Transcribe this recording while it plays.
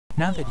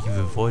Now that you've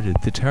avoided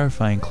the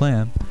terrifying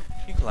clam,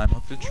 you climb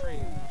up the tree.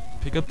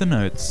 Pick up the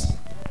notes.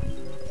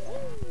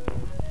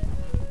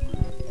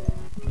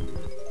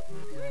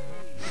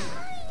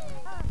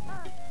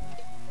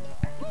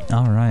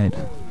 Alright,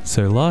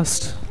 so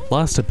last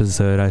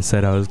episode I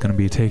said I was going to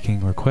be taking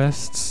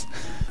requests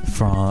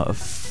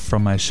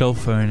from my shell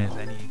phone if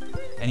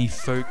any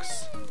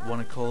folks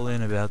want to call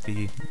in about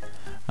the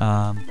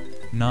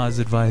Nas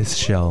advice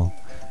shell.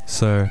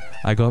 So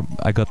I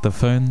got the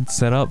phone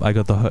set up. I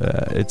got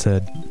the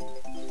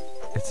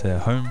it's a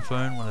home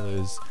phone, one of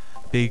those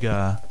big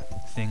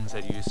things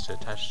that you used to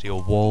attach to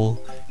your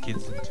wall.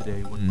 Kids of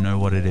today wouldn't know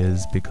what it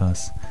is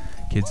because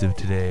kids of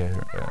today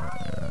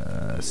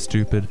are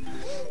stupid.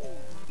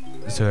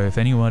 So if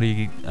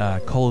anybody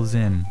calls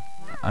in,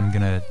 I'm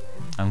gonna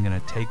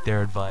take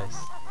their advice,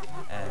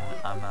 and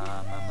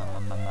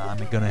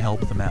I'm gonna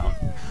help them out.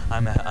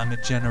 I'm a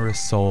generous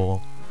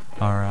soul.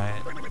 All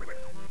right.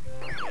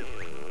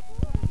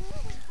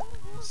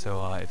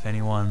 So if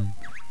anyone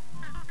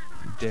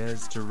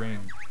dares to ring,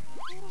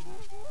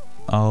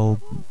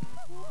 I'll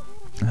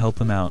help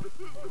them out.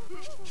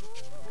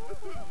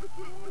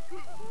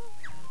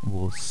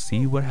 We'll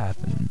see what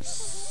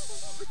happens.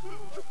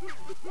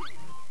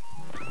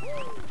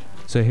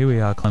 So here we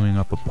are climbing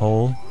up a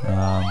pole.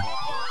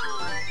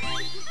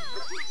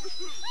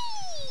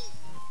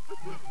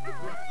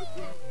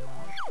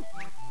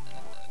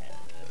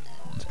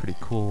 It's pretty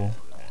cool.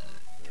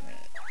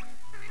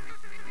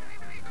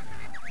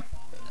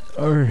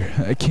 Oh,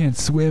 I can't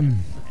swim.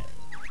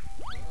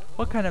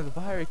 What kind of a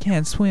pirate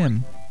can't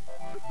swim?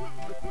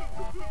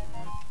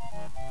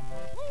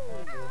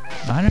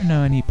 I don't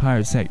know any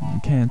pirates that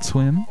can't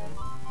swim.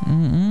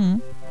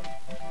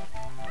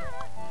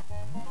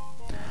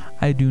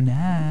 I do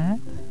not.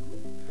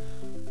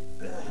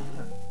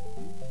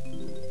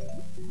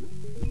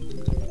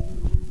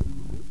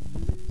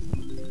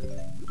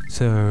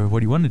 So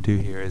what you want to do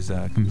here is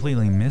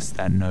completely miss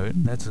that note.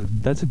 That's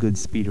a good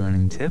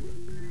speedrunning tip.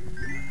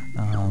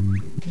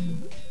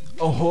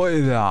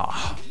 Ahoy there!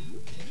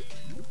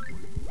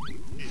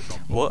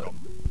 What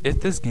if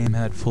this game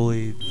had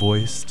fully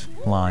voiced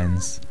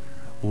lines?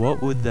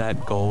 What would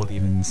that gold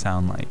even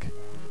sound like?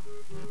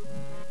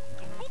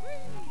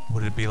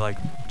 Would it be like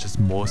just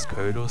Morse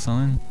code or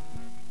something?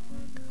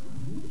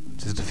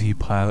 Just a few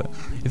pilot.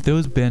 If there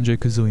was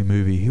Banjo-Kazooie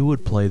movie, who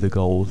would play the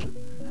gold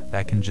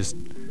that can just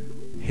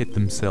hit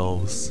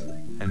themselves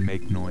and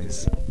make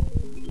noise?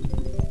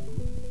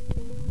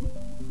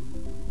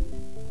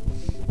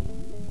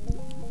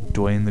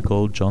 Dwayne the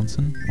Gold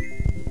Johnson?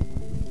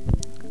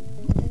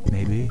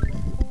 Maybe.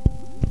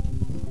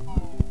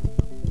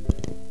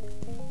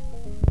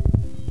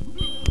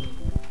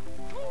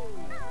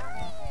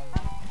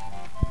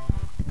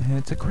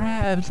 It's a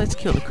crab. Let's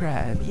kill the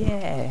crab.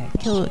 Yeah,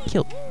 kill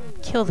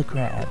the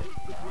crab.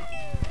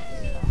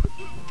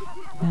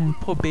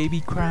 Poor baby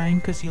crying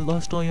because you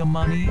lost all your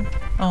money.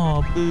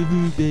 Oh,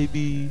 boo-hoo,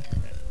 baby.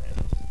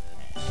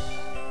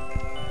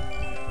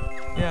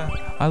 Yeah,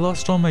 I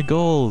lost all my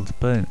gold,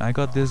 but I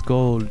got this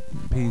gold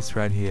piece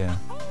right here.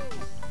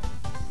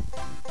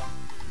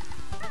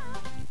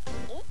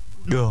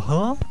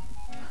 Gah-huh?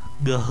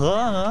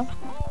 Gah-huh?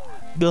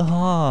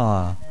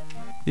 Gah-huh.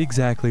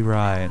 Exactly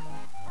right.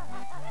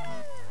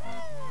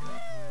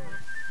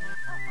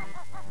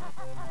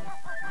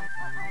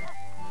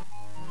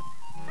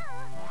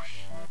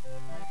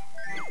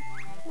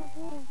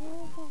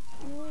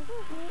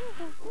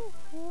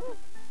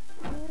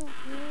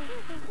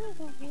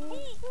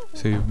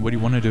 So what you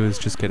want to do is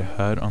just get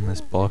hurt on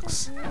this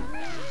box,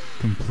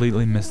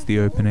 completely miss the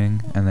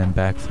opening, and then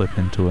backflip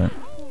into it.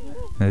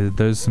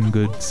 Those are some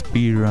good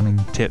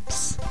speedrunning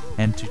tips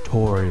and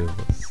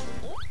tutorials.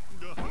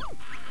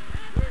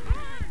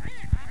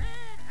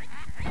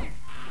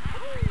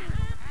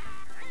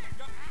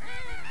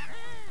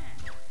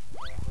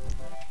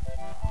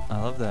 I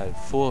love that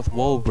fourth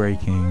wall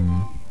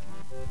breaking.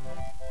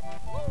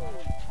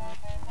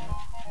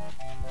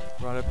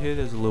 Right up here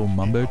there's a little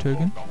mumbo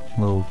token, a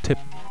little tip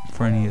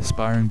for any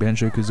aspiring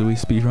Banjo-Kazooie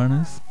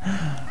speedrunners.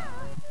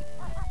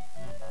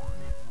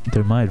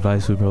 Though my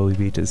advice would probably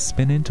be to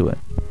spin into it,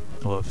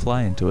 or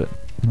fly into it,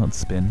 not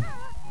spin.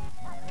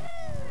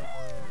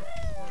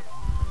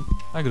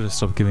 I gotta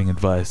stop giving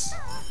advice.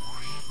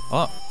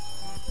 Oh!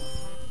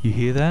 You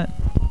hear that?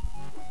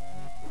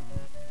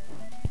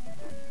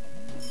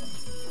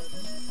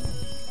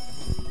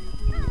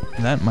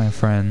 That, my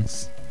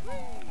friends,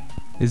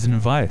 is an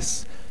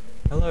advice.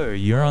 Hello,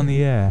 you're on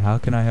the air. How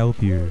can I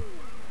help you?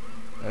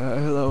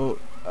 Hello.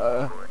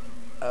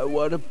 I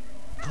want to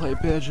play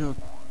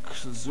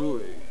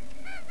Banjo-Kazooie.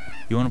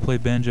 You want to play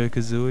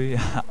Banjo-Kazooie?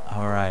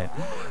 Alright.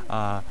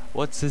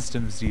 What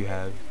systems do you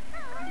have?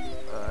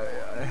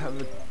 I have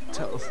a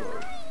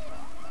telephone.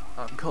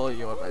 I'm calling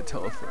you on my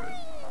telephone.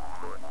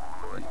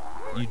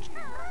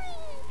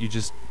 You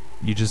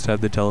just have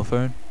the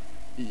telephone?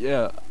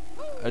 Yeah.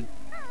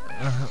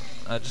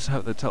 I just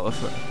have the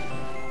telephone.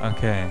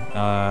 Okay.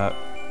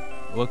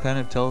 What kind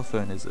of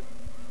telephone is it?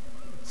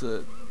 It's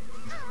a...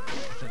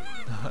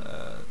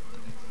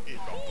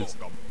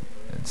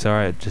 It's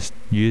alright, just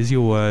use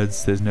your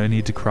words. There's no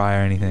need to cry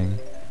or anything.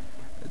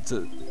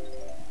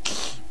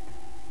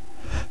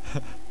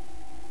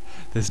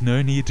 There's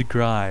no need to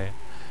cry.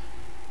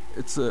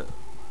 It's an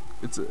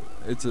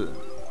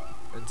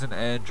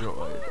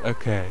Android.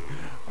 Okay,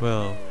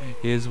 well,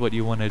 here's what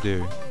you want to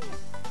do.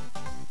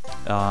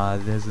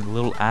 There's a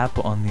little app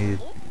on the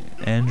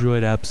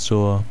Android App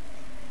Store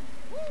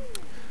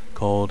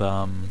called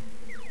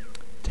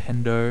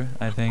Tendo,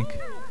 I think.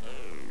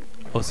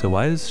 Also,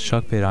 why is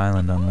Sharkbait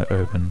Island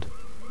opened?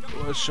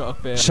 What's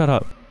Sharkbait? Shut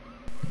up!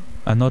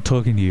 I'm not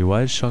talking to you.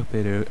 Why is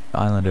Sharkbait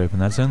Island open?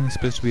 That's only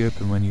supposed to be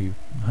open when you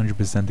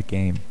 100% the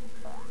game.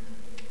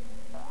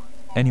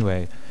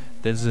 Anyway,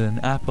 there's an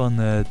app on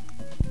the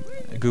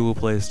Google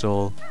Play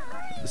Store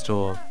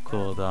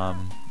called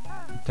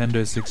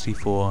Nintendo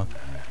 64.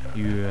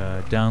 You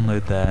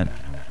download that,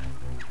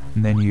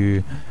 and then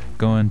you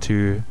go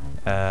into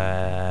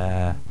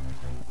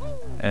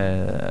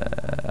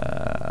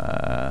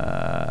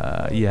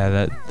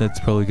yeah, that's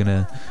probably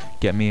gonna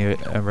get me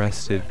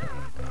arrested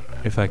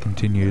if I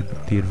continued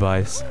the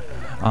advice.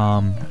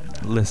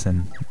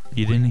 Listen,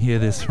 you didn't hear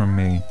this from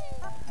me.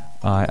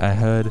 I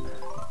heard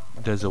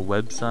there's a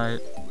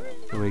website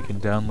where you can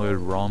download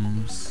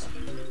ROMs.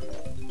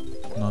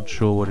 Not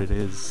sure what it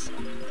is.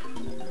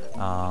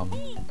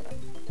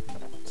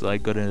 So I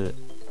got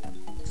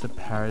it's a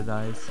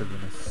paradise of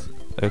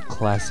a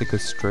classic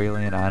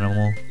Australian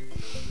animal.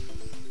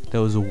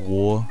 There was a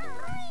war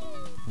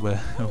where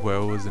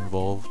it was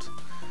involved.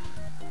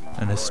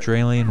 An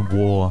Australian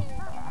war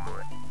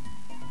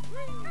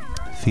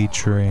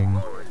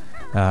featuring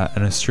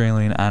an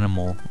Australian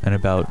animal and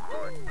about,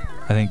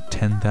 I think,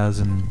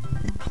 10,000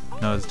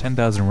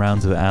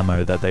 rounds of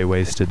ammo that they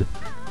wasted.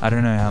 I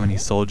don't know how many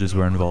soldiers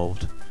were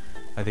involved.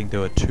 I think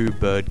there were 2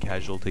 bird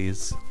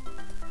casualties.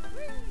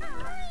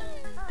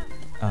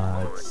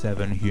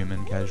 7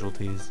 human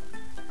casualties.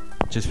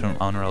 Just from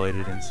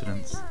unrelated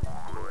incidents.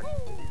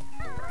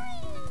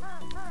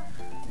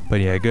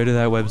 But yeah, go to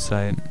that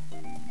website.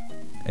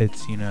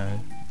 It's, you know,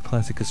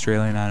 classic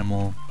Australian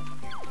animal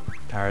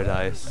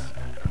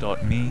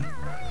paradise.me.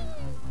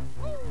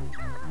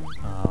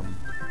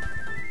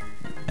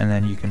 And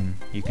then you can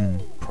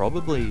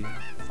probably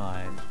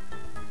find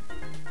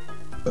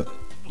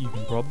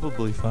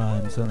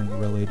something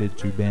related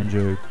to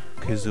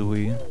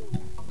Banjo-Kazooie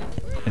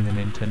and the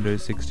Nintendo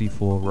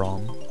 64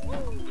 ROM.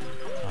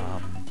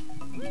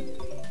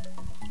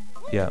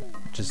 Yeah,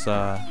 just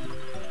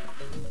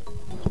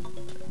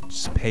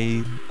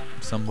pay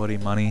somebody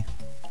money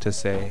to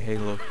say, hey,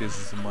 look, this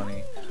is the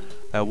money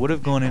that would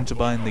have gone into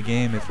buying the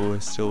game if it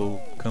was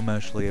still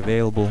commercially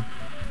available.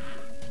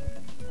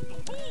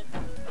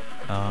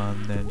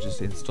 Then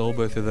just install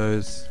both of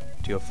those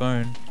to your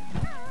phone,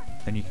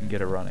 and you can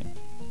get it running.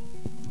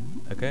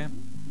 Okay?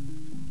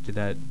 Did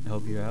that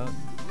help you out?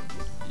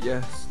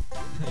 Yes.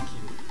 Thank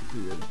you for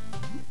your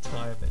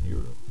time and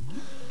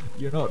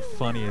You're not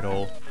funny at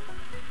all.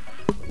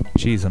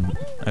 Jeez, I'm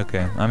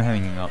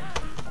hanging up.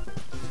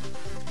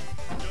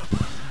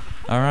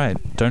 Alright,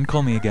 don't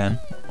call me again.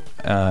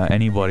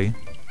 Anybody.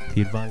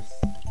 The advice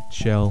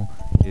shell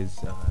is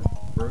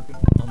broken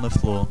on the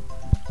floor.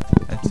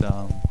 It's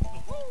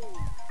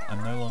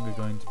I'm no longer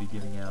going to be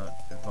giving out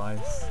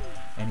advice.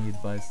 Any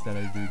advice that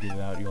I do give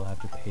out, you'll have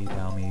to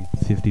PayPal me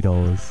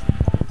 $50.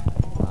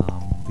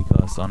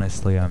 Because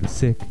honestly, I'm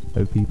sick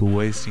of people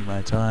wasting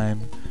my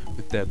time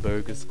with their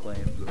bogus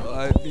claims.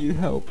 I need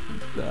help.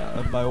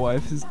 My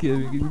wife is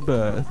giving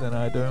birth and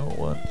I don't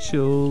want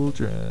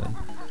children.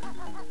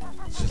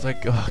 It's just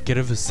like, get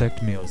a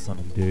vasectomy or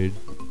something, dude.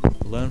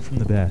 Learn from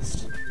the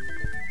best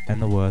and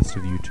the worst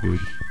of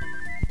YouTube.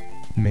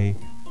 Me.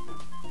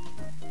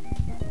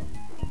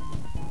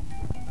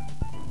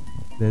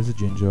 There's a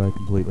ginger, I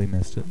completely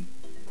missed it.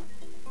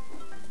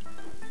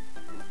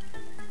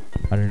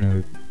 I don't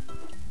know.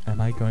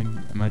 Am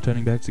I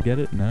turning back to get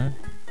it? No?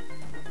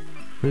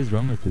 What is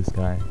wrong with this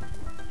guy?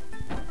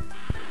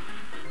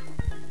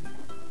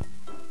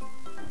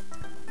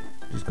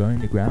 Just going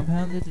to ground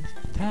pound the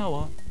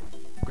tower.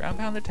 Ground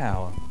pound the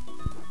tower.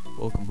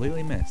 Or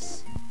completely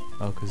miss.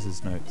 Oh, because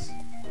there's notes.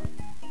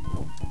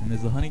 And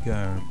there's the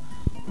honeycomb.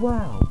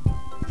 Wow!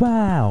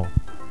 Wow!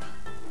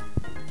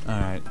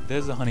 Alright,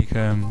 there's a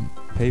honeycomb.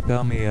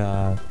 PayPal me,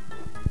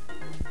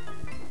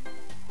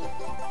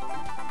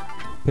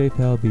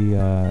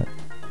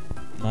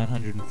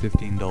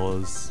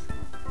 $915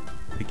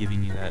 for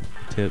giving you that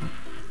tip.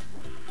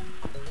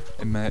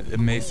 It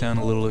may sound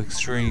a little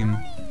extreme,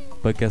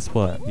 but guess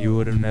what? You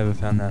would have never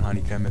found that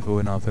honeycomb if it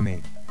were not for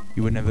me.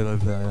 You would never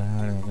live that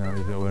honeycomb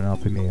if it were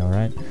not for me,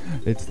 alright?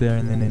 It's there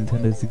in the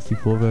Nintendo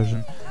 64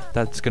 version.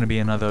 That's gonna be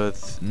another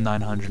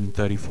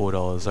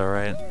 $934,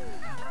 alright?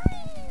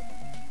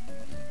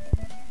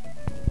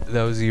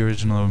 That was the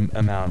original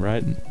amount,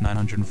 right?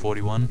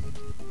 941?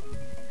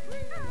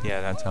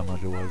 Yeah, that's how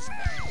much it was.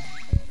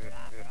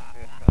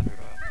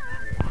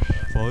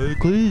 Fire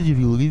clears if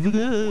you leave it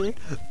good.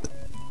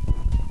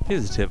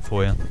 Here's a tip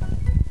for you.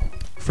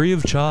 Free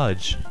of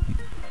charge.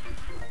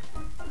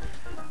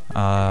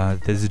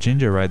 There's a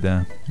ginger right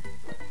there.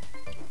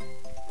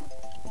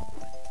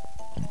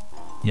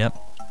 Yep.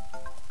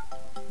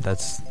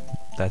 That's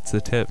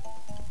the tip.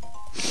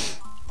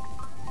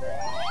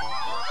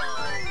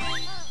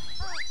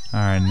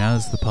 Alright,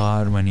 now's the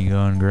part when you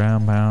go and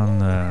ground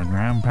pound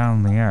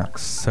the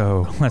X.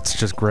 So let's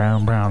just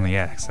ground pound the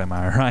X. Am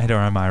I right or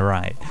am I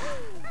right?